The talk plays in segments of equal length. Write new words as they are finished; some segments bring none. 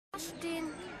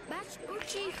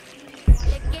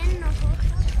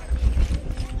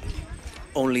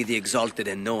Only the exalted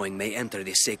and knowing may enter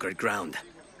this sacred ground.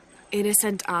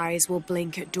 Innocent eyes will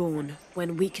blink at dawn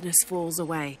when weakness falls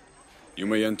away. You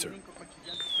may enter.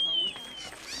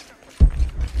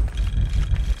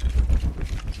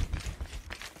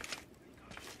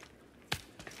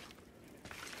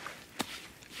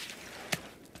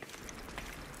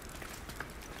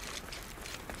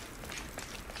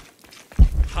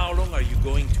 How long are you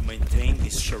going to maintain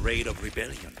this charade of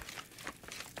rebellion?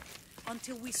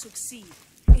 Until we succeed,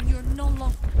 and you're no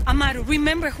longer... Amaro,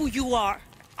 remember who you are.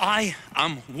 I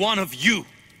am one of you.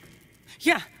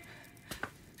 Yeah.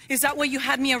 Is that why you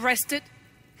had me arrested?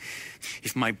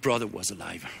 If my brother was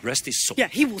alive, rest his soul. Yeah,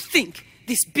 he will think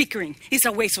this bickering is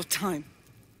a waste of time.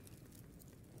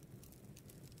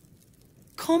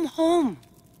 Come home.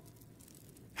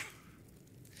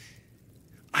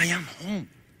 I am home.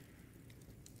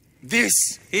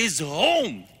 This is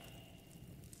home!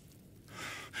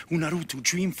 Unarutu,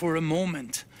 dream for a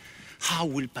moment. How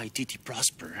will Paititi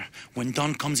prosper when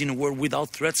dawn comes in a world without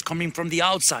threats coming from the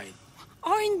outside?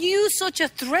 Aren't you such a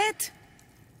threat?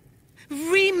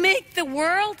 Remake the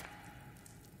world?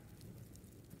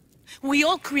 We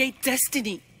all create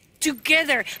destiny,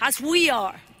 together as we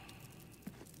are.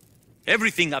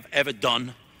 Everything I've ever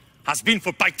done has been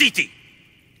for Paititi.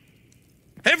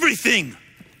 Everything!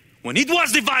 When it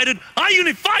was divided, I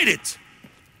unified it!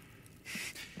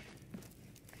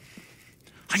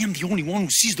 I am the only one who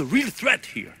sees the real threat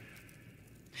here.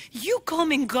 You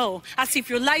come and go as if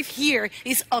your life here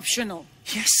is optional.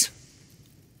 Yes.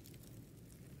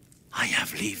 I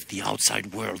have lived the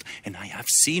outside world and I have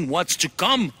seen what's to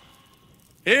come.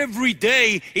 Every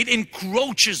day it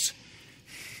encroaches.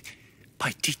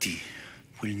 Paititi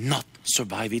will not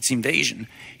survive its invasion.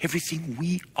 Everything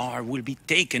we are will be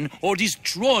taken or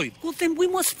destroyed. Well, then we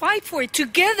must fight for it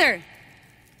together,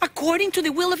 according to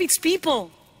the will of its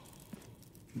people.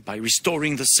 By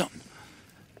restoring the sun.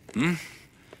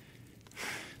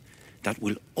 That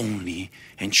will only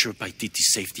ensure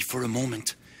Paititi's safety for a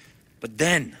moment. But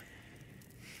then,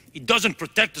 it doesn't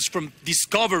protect us from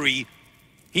discovery,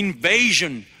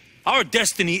 invasion. Our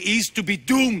destiny is to be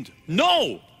doomed.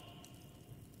 No!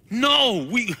 No,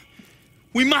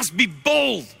 we must be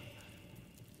bold,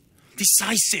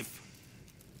 decisive.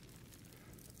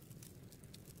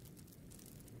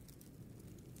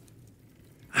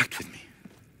 Act with me.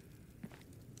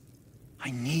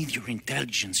 I need your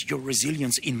intelligence, your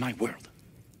resilience in my world.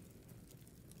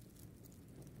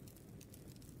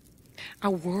 A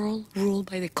world ruled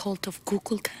by the cult of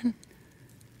Kukulkan?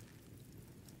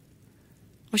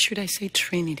 Or should I say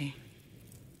Trinity?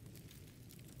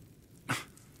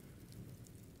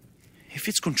 If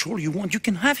it's control you want, you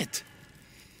can have it.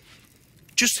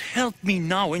 Just help me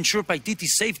now ensure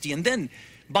Paititi's safety, and then,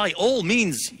 by all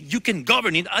means, you can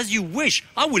govern it as you wish.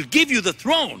 I will give you the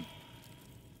throne.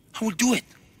 I will do it.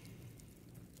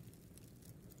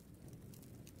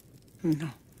 No.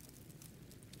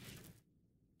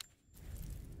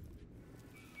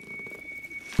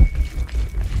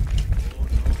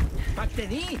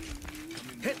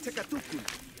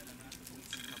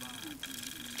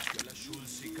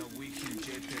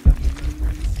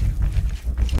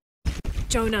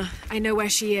 Jonah, I know where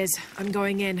she is. I'm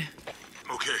going in.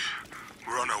 Okay,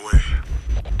 we're on our way.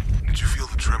 Did you feel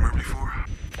the tremor before?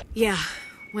 Yeah,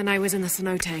 when I was in the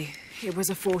cenote. It was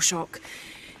a foreshock.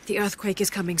 The earthquake is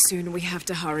coming soon. We have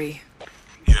to hurry.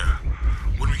 Yeah.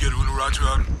 When we get Unuratu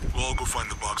out, we'll all go find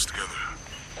the box together.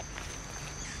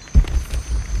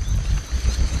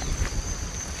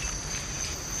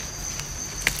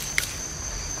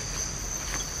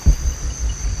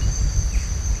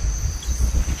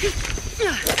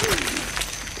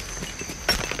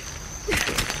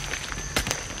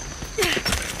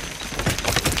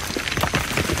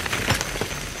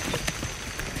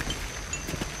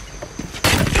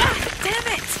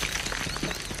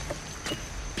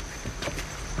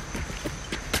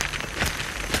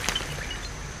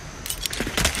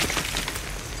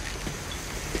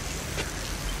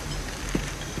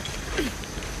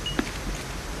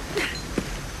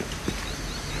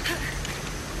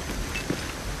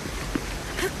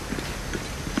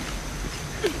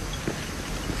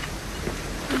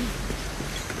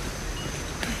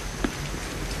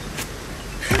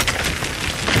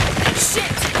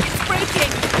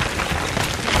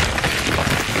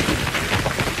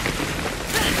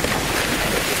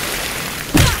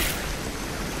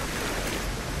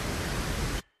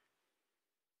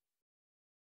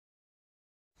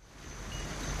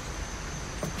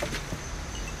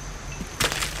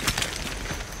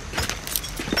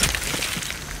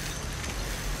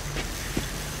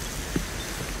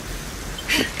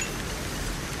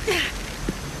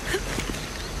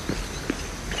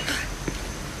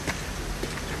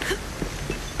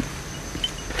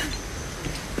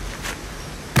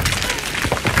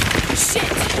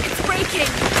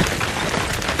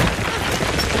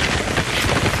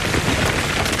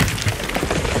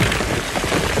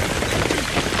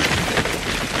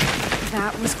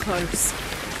 close.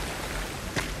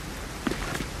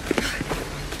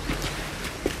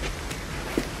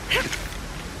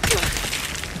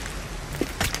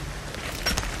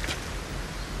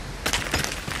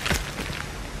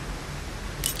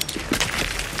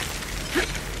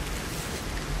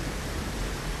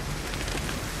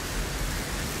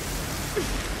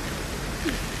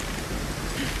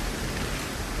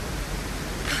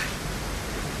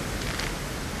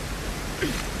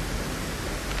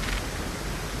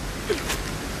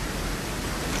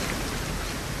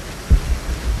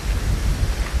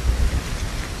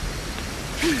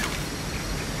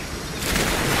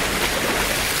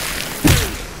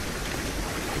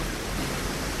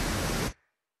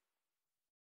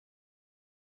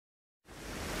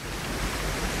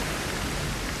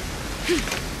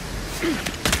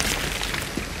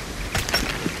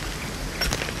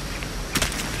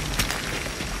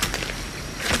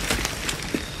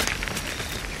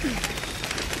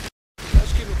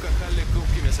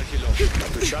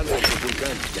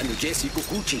 Jessica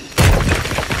Kuchi.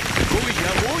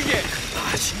 Buja, buja!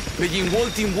 Begin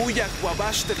woltin buja,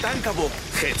 wabash te tankabo.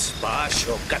 Hets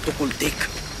basho katukultik.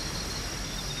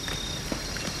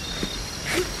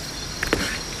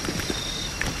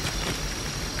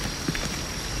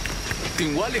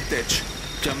 Tinwaliktech,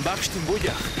 jambaksh tin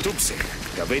buja. Tupse,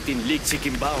 kabetin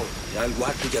liksikimbao, yal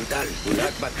waku yantal,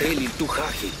 unak batel il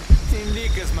tujaji. Tin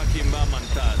likes makimba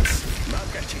mantals.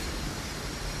 Makachi.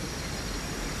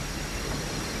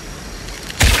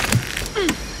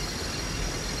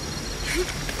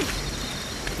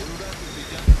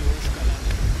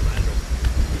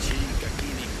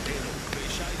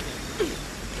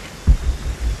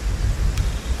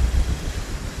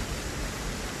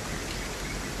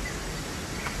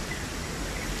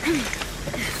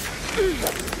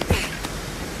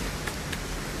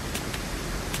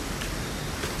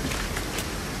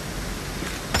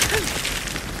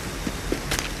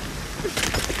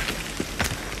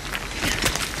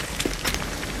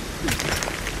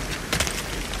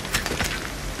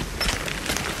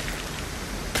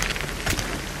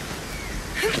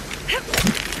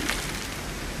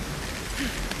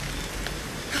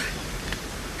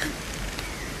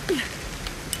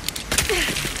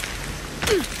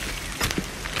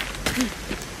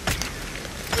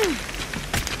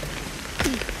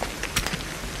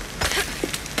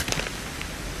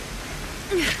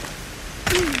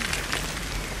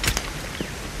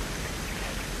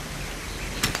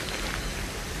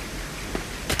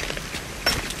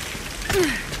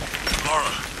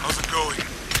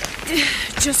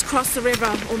 Just crossed the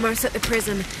river, almost at the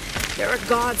prison. There are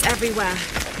guards everywhere.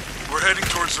 We're heading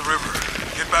towards the river.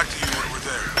 Get back to you when we're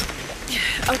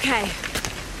there. Okay.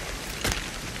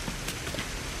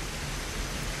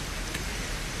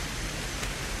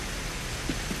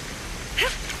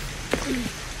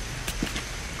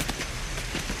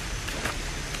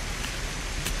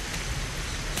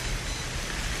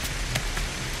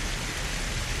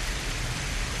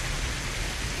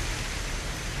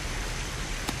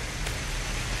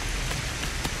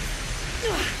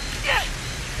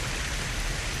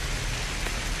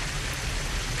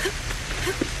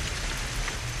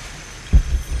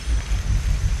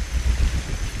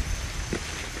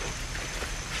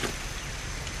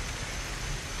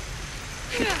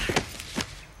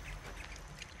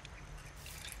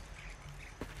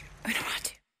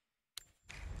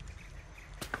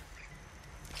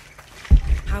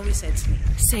 How is Edsley?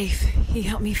 Safe. He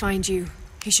helped me find you.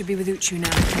 He should be with Uchu now.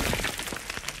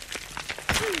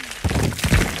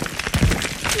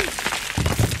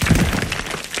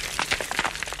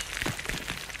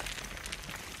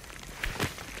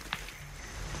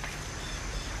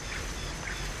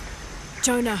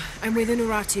 Jonah, I'm with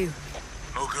Unuratu.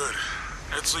 Oh, good.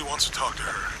 Edsley wants to talk to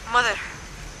her. Mother,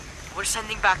 we're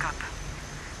sending backup.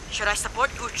 Should I support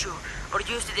Uchu or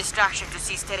use the distraction to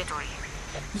seize territory?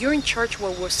 You're in charge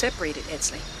while we're separated,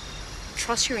 Edsley.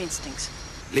 Trust your instincts.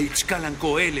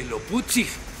 Leichkalankoele lo putsi,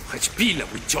 hachpila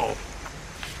wicho.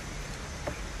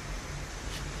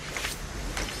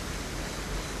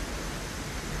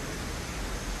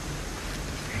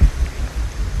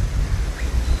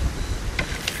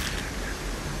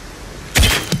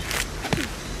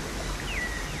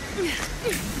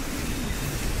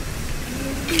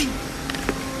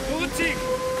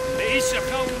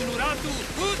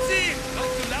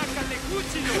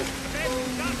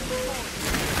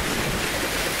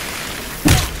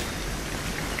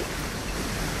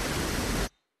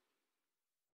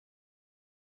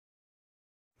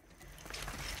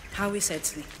 How is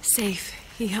Edsley? Safe.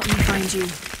 He helped me find you.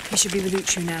 He should be with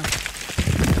Uchu now.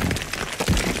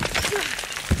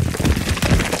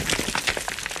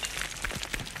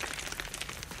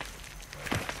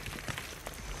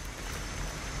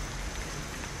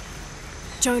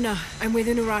 Jonah, I'm with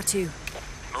Unuratu.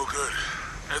 No good.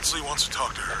 Edsley wants to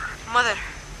talk to her. Mother.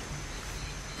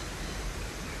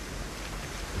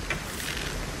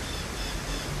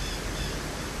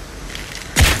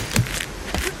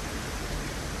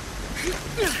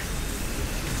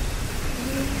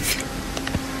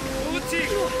 Pucci!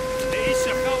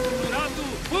 Deixa cá o Unuratu!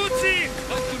 Pucci!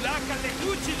 Altulaca de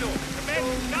Cucilo! Ven,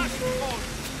 Nashville!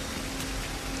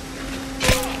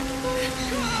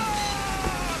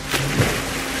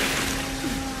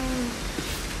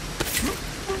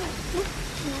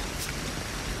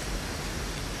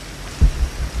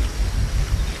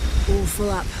 All full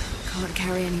up. Can't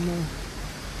carry any more.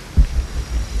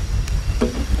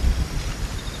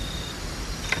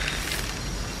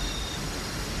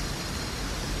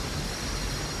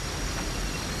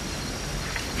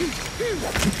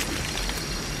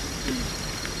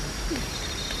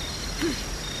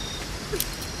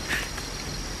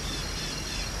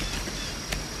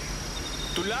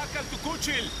 Tulaka tu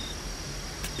Cucil!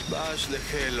 Bash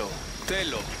lehelo.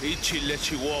 Telo. Ichi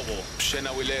lechi wobo.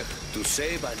 Pshena wilech. Tu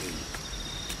sebani.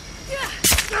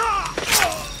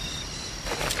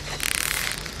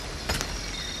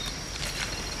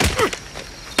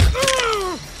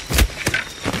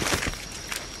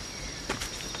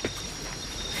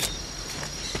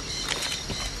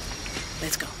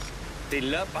 Let's go.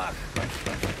 Tilapach.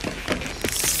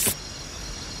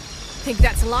 Think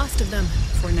that's the last of them.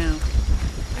 For now.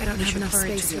 I don't have enough hurry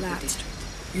to space the for upper that.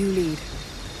 district. You lead.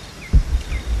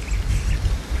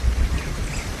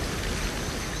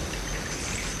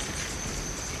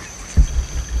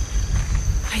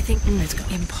 I think Let's go.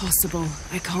 impossible.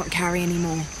 I can't carry any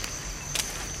more.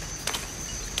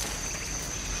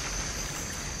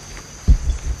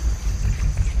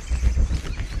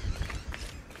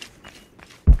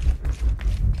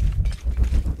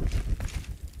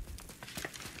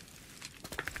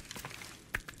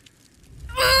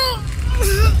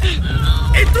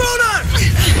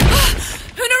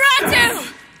 Unuratu!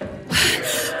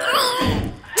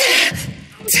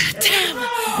 Damn!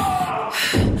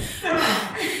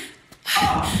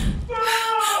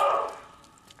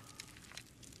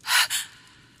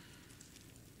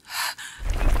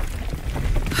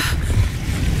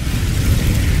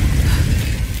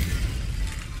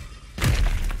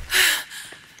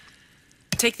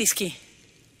 Take this key.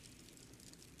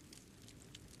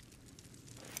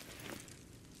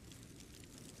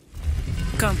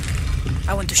 Come.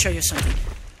 I want to show you something.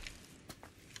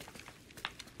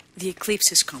 The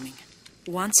eclipse is coming.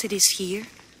 Once it is here,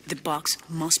 the box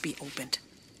must be opened.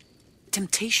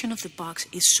 Temptation of the box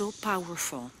is so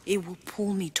powerful, it will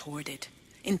pull me toward it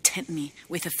and tempt me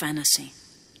with a fantasy,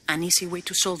 an easy way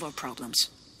to solve our problems.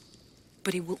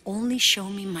 But it will only show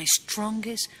me my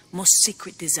strongest, most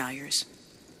secret desires.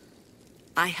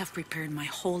 I have prepared my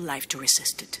whole life to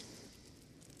resist it.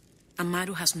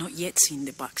 Amaru has not yet seen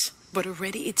the box, but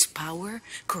already its power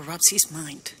corrupts his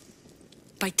mind.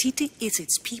 Paititi is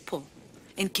its people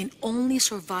and can only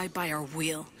survive by our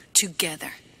will,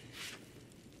 together.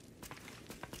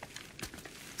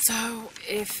 So,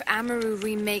 if Amaru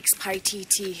remakes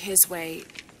Paititi his way,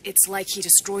 it's like he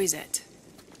destroys it.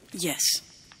 Yes.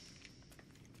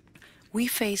 We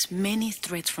face many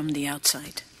threats from the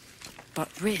outside,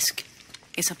 but risk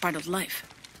is a part of life.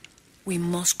 We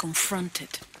must confront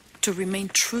it to remain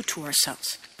true to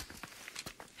ourselves.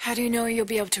 How do you know you'll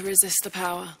be able to resist the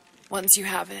power once you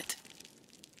have it?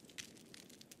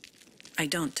 I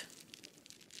don't.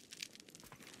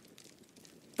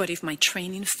 But if my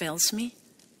training fails me,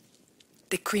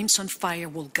 the Crimson Fire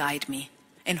will guide me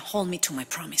and hold me to my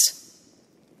promise.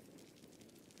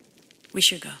 We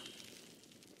should go.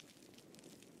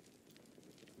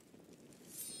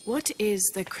 What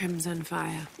is the Crimson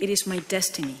Fire? It is my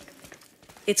destiny.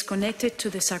 It's connected to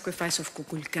the sacrifice of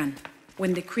Kukulkan.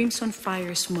 When the Crimson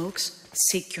Fire smokes,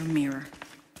 seek your mirror.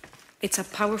 It's a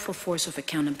powerful force of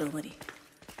accountability.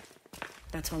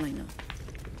 That's all I know.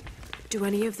 Do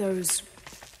any of those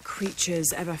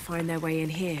creatures ever find their way in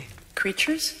here?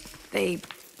 Creatures? They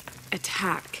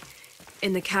attack.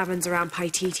 In the caverns around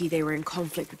Paititi, they were in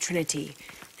conflict with Trinity.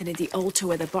 And at the altar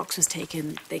where the box was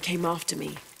taken, they came after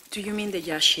me. Do you mean the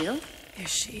G.Skill? Their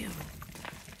shield.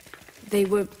 They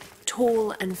were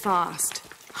tall and fast,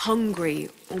 hungry,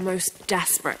 almost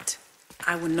desperate.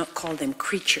 I would not call them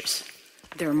creatures.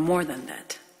 They're more than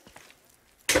that.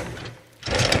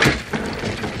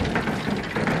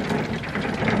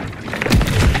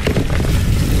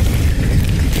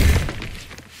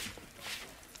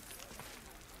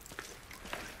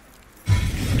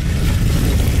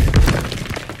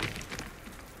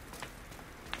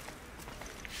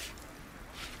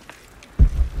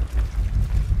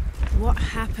 What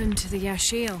happened happened to the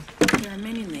G.Skill? There are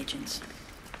many legends.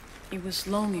 It was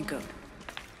long ago,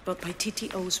 but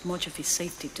Paititi owes much of his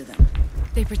safety to them.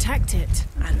 They protect it.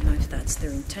 I don't know if that's their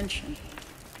intention,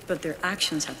 but their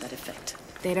actions have that effect.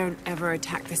 They don't ever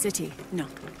attack the city. No.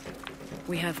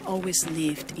 We have always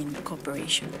lived in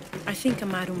cooperation. I think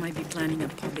Amaru might be planning a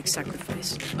public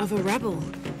sacrifice. Of a rebel?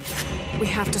 We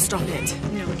have to stop it.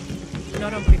 No,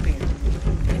 not unprepared.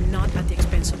 And not at the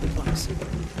expense of the box.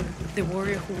 The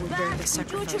warrior who will bear the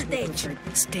sacrifice will prefer.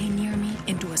 Stay near me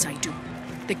and do as I do.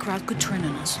 The crowd could turn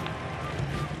on us.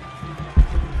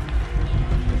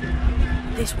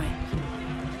 This way.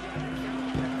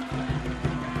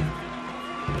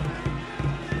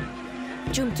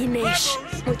 Jumkinesh,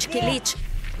 Muchkilich,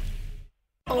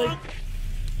 Ol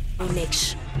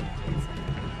Unesh.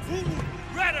 Who would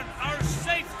threaten our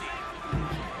safety?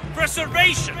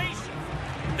 Preservation!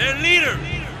 Their leader,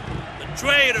 the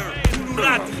traitor,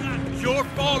 Urati, your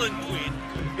fallen queen,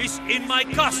 is in my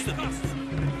custody.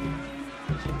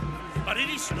 But it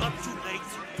is not too late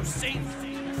to save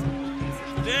things.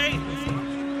 Today,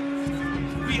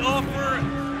 we offer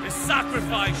a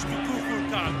sacrifice to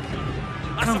Kukulkan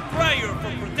as a prayer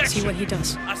for protection. See what he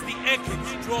does. As the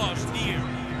eclipse draws near.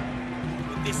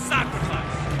 With this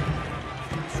sacrifice,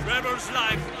 this rebel's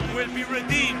life will be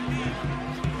redeemed.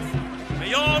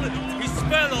 May all his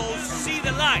fellows see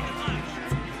the light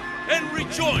and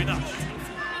rejoin us.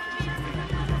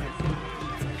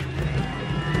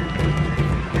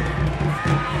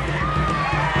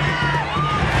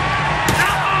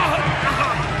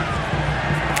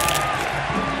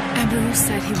 Amaru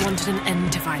said he wanted an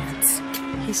end to violence.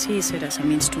 He sees it as a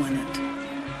means to an end.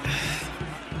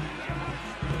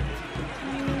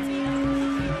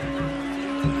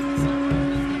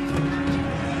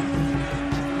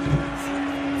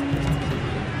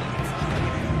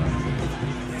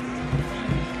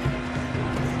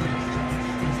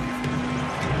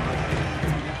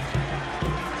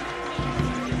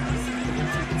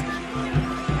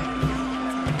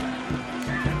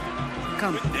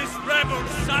 Come. With this rebel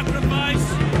sacrifice,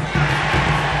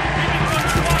 he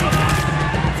becomes one of us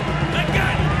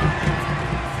again.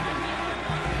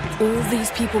 All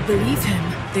these people believe him.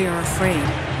 They are afraid,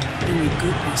 and with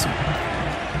good reason.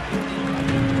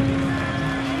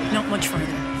 Not much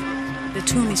farther. The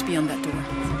tomb is beyond that door.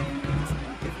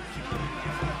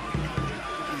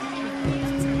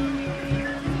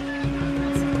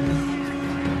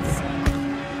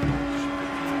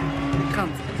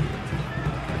 Come.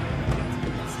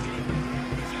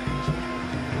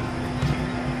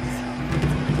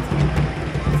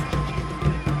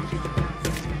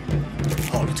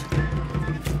 Halt.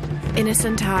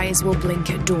 Innocent eyes will blink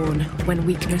at dawn when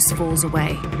weakness falls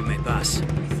away. You may pass.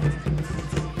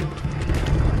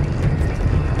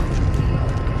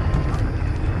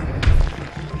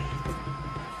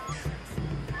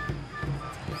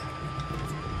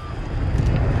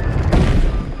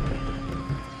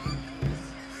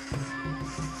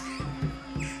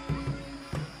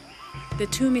 The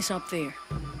tomb is up there,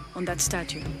 on that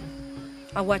statue.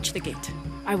 I'll watch the gate.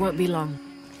 I won't be long.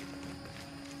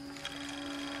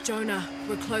 Jonah,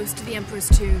 we're close to the Emperor's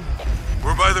tomb.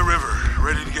 We're by the river,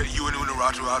 ready to get you and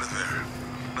Unuratu out of there.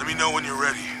 Let me know when you're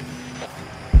ready.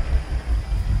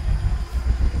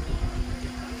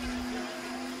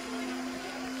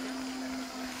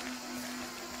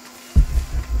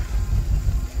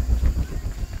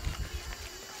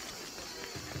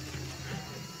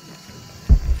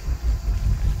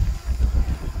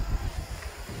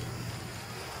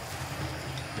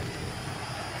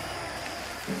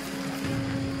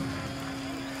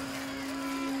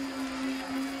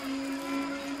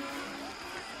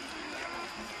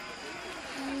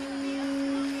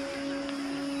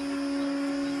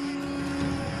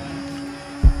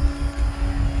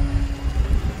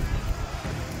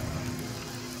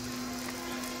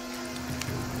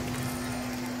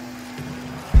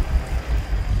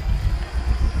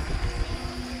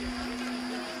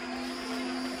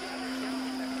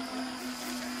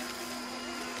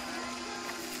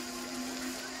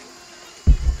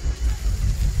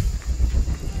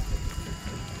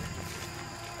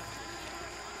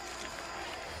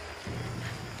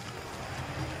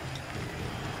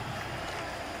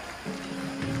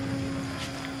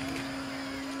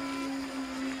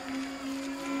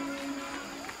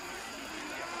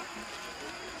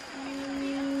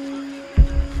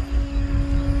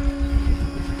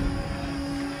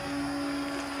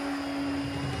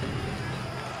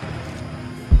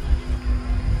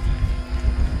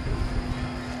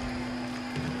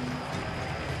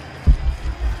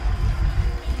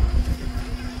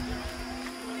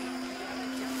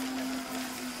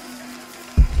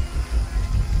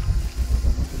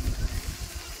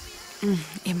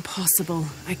 Impossible.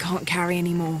 I can't carry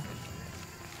anymore.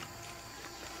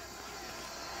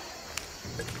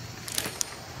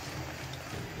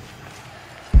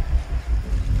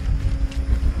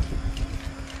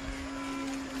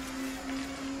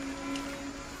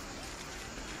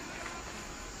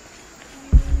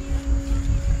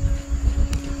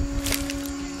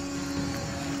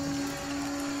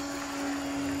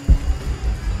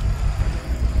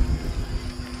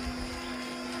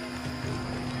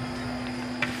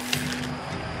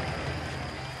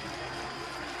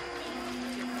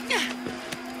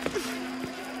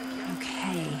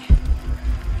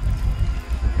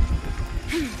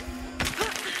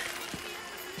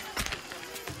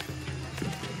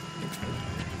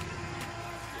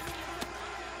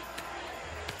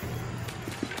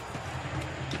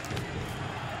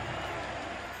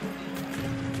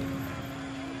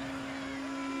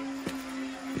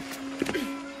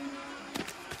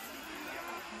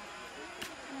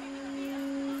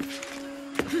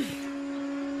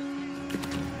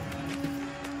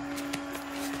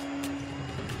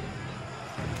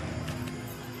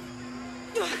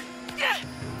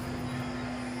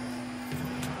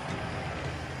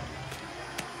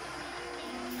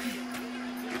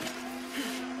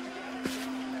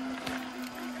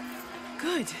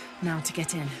 Good. Now to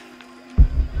get in.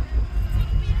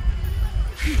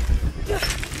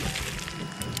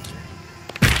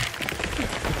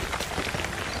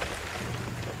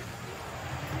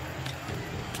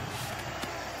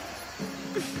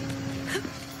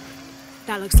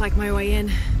 That looks like my way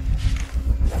in.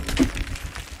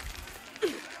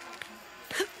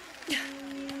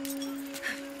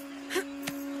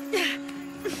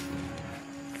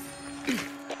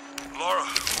 Laura,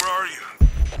 where are you?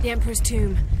 The Emperor's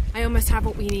tomb. I almost have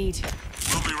what we need.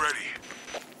 We'll be ready.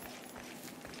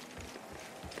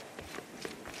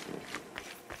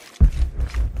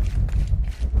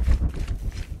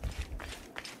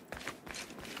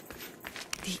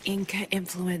 The Inca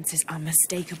influence is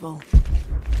unmistakable.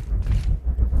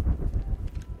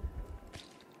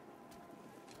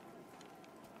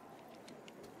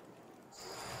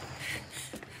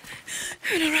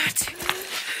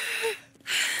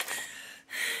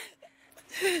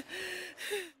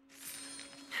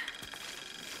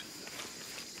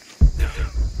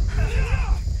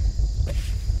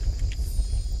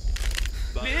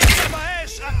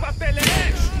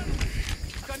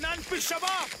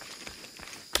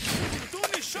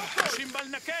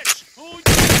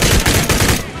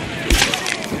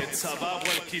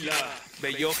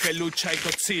 ויוכל לוצ'אי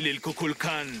קוציל אל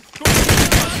קוקולקן.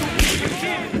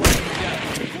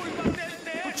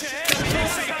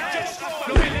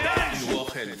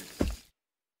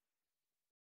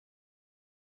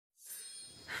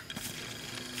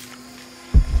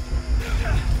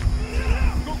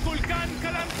 קוקולקן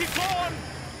קלנטיקון!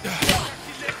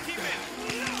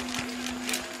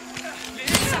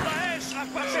 לאיזה באש,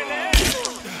 אקווה של אש!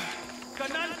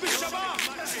 כנן בשמה!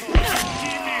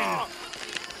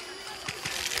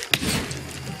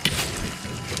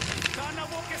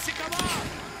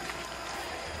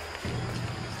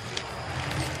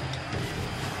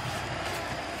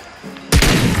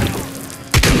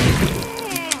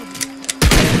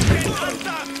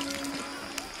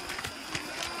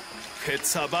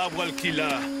 Ketzaba walkila,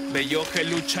 beyoke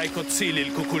luchai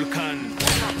kotzilil kukulkan.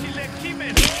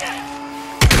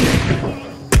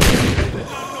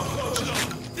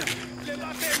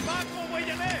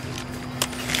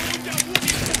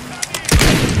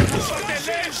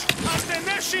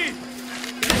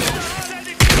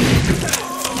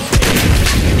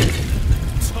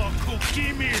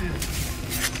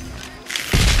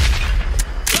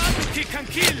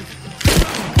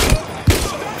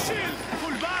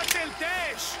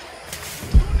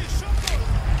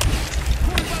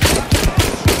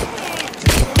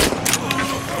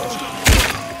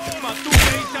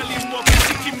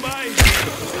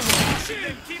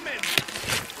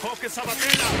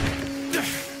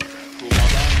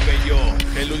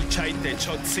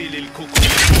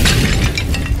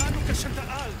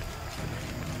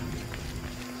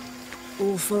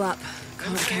 All full up.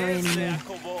 Can't carry anymore.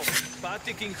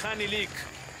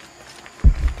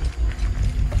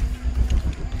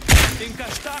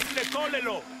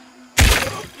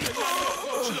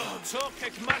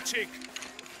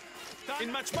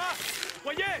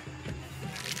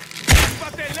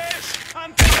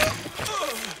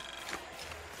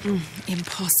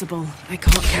 Impossible. I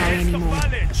can't carry anymore.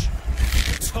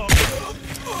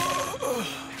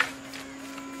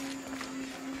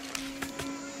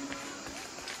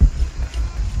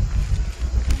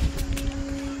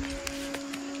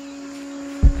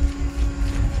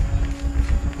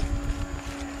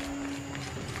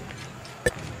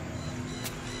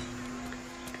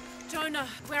 Jonah,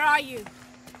 where are you?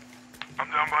 I'm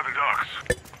down by the docks.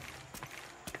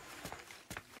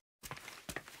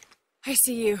 I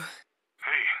see you.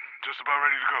 Hey, just about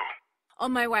ready to go.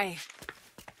 On my way.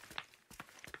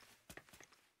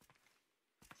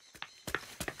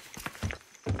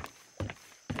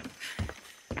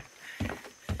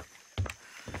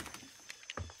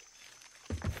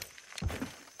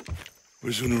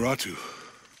 Where's Unuratu?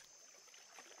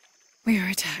 We were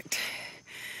attacked.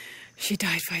 She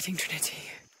died fighting Trinity.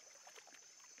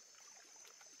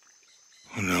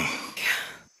 Oh no.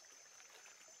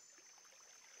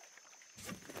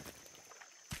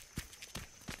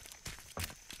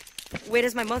 Where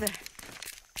is my mother?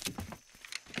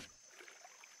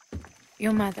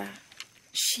 Your mother,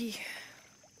 she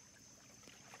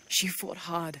fought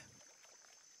hard.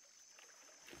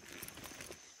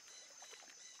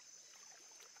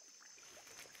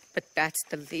 But that's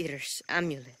the leader's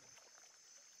amulet.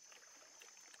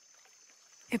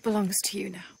 It belongs to you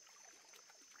now.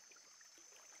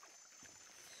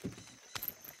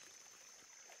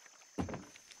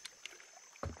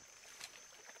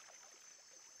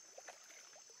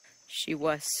 She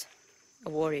was a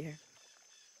warrior.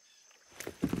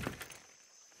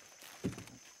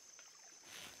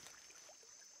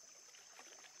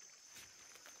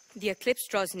 The eclipse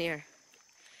draws near.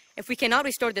 If we cannot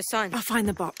restore the sun... I'll find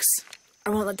the box. I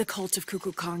won't let the cult of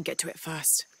Kukulkan Khan get to it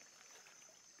first.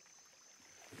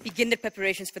 Begin the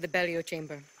preparations for the burial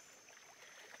chamber.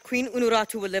 Queen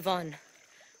Unuratu will live on,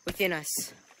 within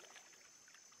us.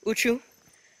 Uchu,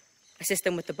 assist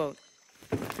them with the boat.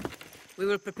 We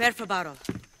will prepare for battle.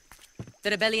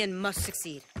 The rebellion must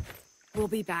succeed. We'll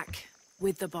be back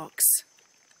with the box.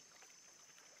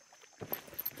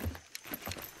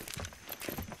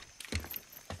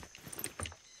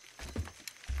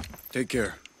 Take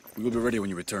care. We will be ready when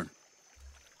you return.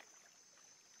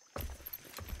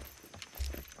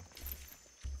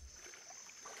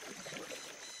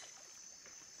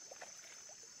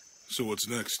 So what's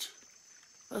next?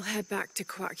 We'll head back to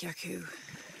Kwakyaku,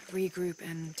 regroup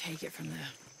and take it from there.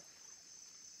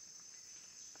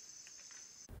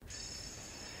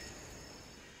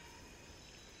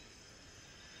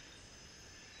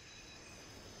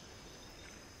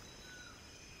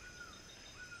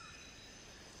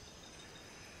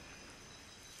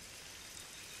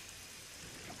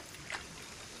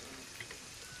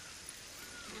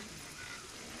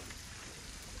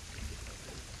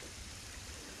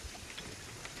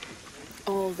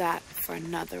 All that for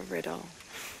another riddle.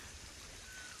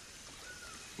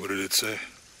 What did it say?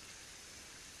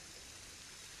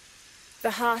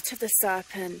 The heart of the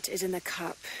serpent is in the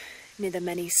cup, near the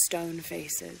many stone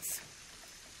faces.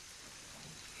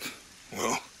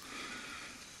 Well,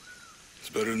 it's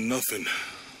better than nothing.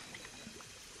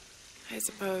 I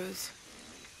suppose.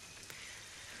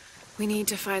 We need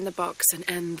to find the box and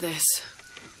end this.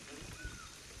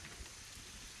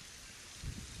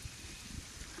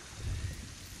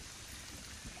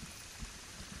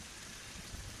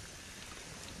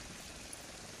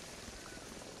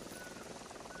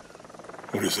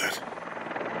 What is that?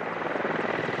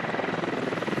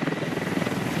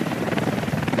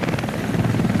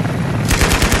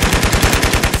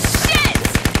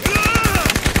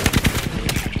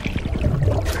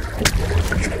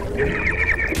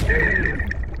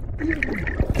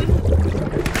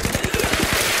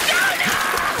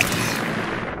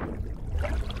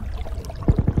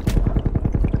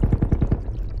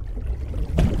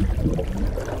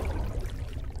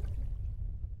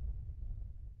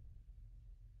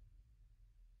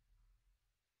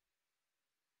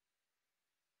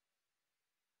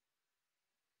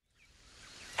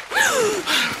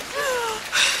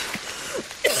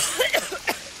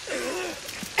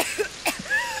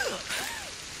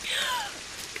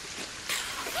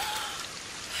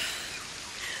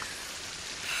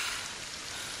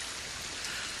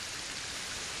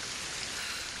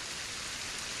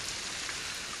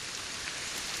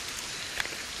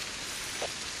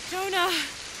 Jonah!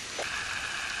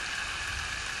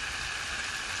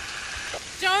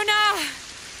 Jonah!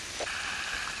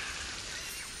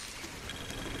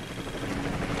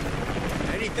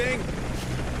 Anything?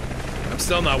 I'm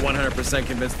still not 100%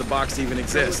 convinced the box even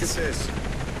exists. Look at this.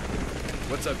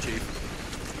 What's up, Chief?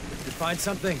 You find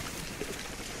something?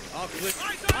 I'll click.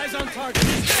 Eyes on target.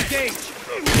 Engage.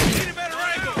 Need a better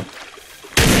angle.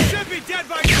 Should be dead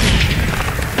by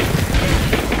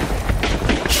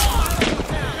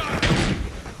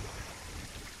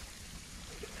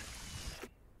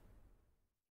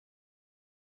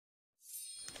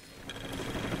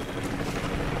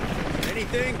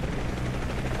Anything?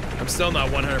 I'm still not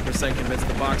 100% convinced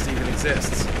the box even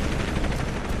exists.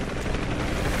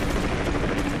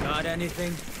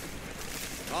 anything?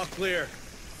 All clear.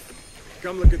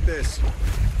 Come look at this.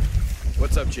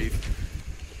 What's up, Chief?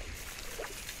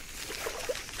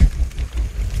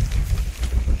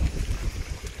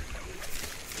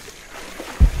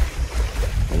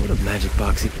 Oh, what a magic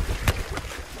box.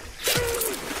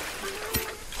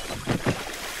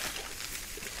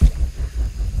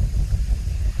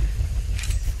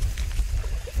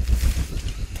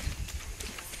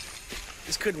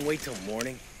 This couldn't wait till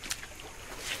morning.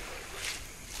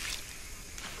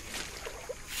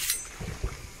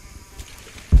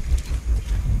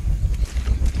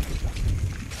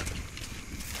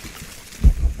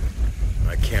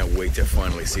 I can't wait to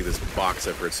finally see this box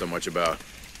I've heard so much about.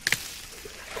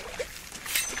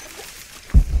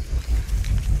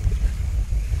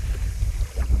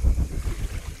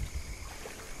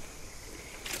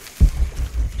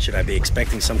 Should I be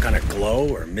expecting some kind of glow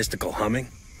or mystical humming?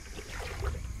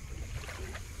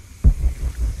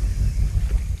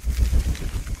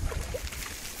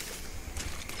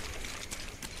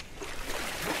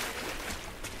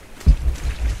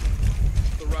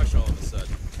 The rush all of a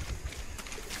sudden.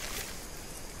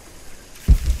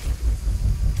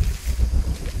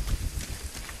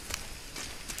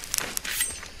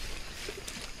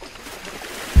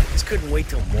 This couldn't wait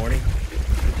till morning.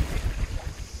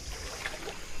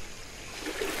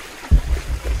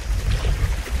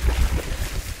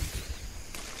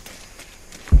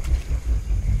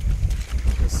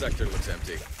 Sector looks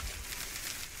empty.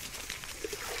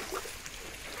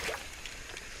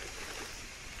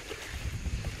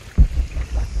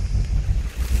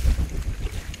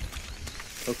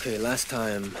 Okay, last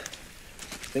time, I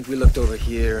think we looked over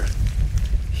here,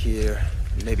 here,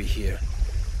 maybe here.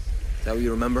 Is that what you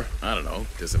remember? I don't know.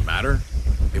 Does it matter?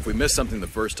 If we missed something the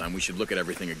first time, we should look at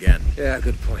everything again. Yeah,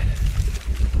 good point.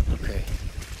 Okay.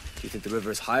 Do you think the river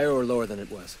is higher or lower than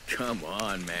it was? Come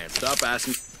on, man. Stop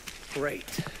asking. Great.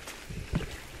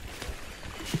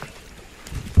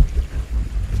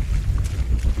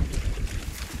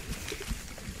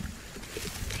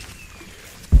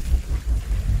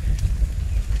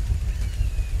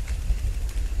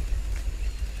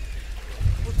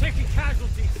 We're taking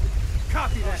casualties.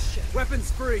 Copy that. Shit.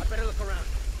 Weapons free. I better look around.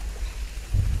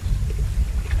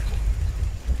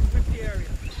 Sweep the area.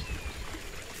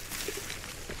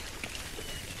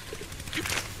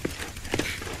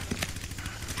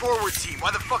 Forward team,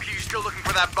 why the fuck are you still looking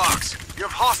for that box? You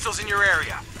have hostiles in your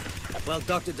area. Well,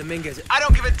 Dr. Dominguez... I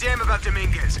don't give a damn about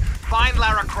Dominguez. Find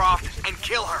Lara Croft and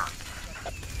kill her.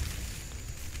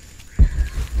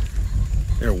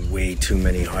 There are way too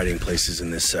many hiding places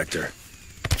in this sector.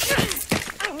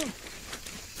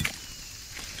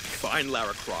 Find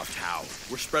Lara Croft, how?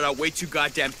 We're spread out way too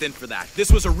goddamn thin for that.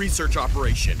 This was a research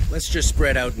operation. Let's just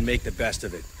spread out and make the best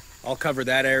of it. I'll cover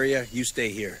that area, you stay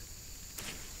here.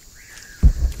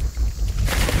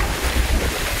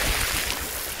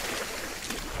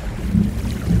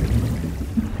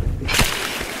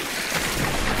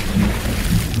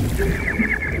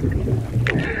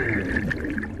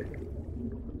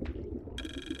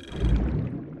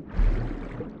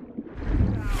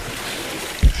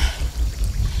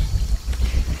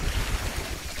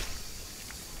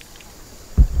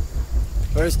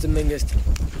 Where's Dominguez?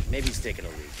 Maybe he's taking a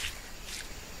leak.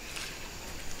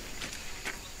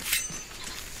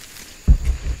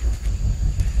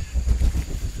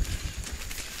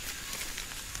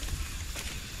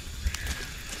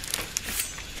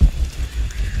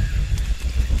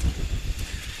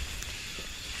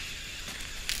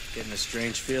 Getting a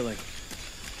strange feeling.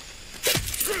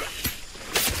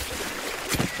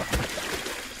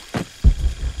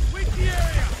 Sweep the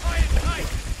area. High and tight.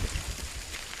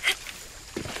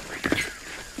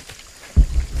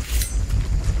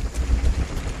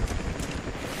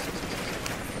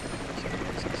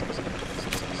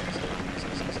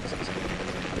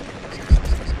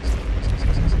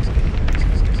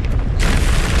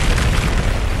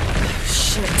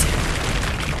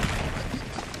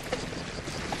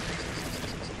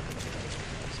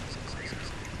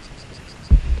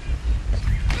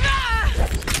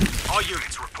 All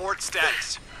units, report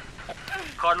status.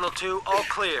 Cardinal 2, all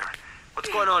clear. What's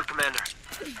going on, Commander?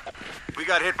 We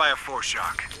got hit by a force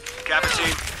shock.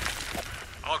 Captain?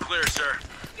 All clear, sir.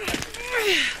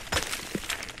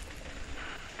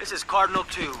 This is Cardinal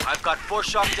 2. I've got force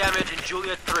shock damage in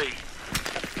Juliet 3.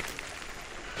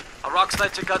 A rock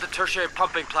slide took out the tertiary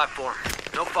pumping platform.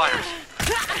 No fires.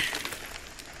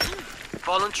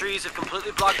 Fallen trees have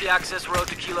completely blocked the access road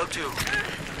to Kilo 2.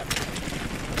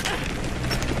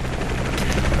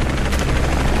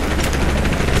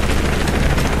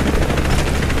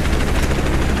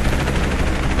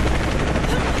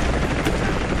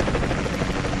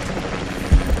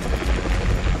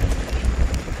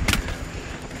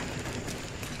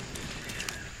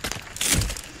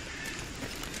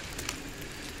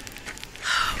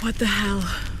 the hell?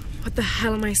 What the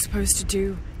hell am I supposed to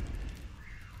do?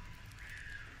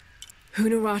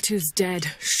 Hunaratu's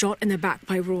dead, shot in the back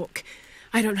by Rourke.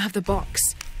 I don't have the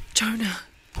box. Jonah.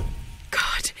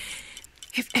 God.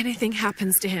 If anything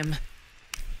happens to him.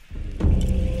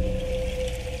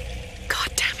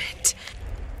 God damn it.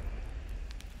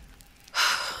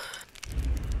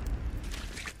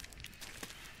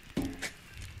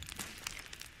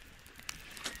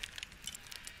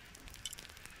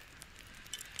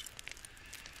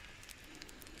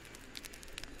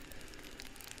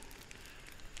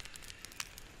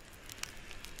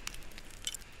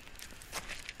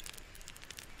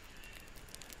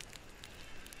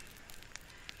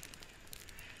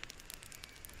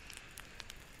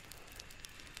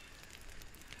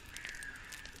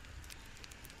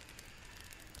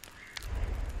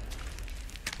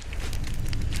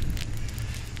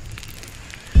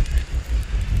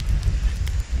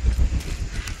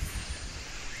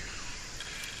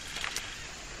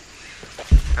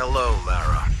 Hello,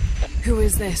 Lara. Who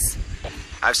is this?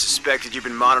 I've suspected you've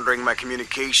been monitoring my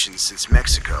communications since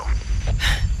Mexico.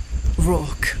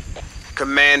 Rourke.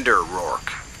 Commander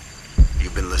Rourke.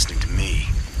 You've been listening to me,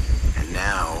 and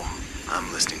now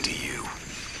I'm listening to you.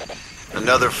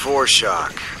 Another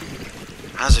foreshock.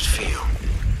 How's it feel,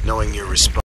 knowing you're responsible?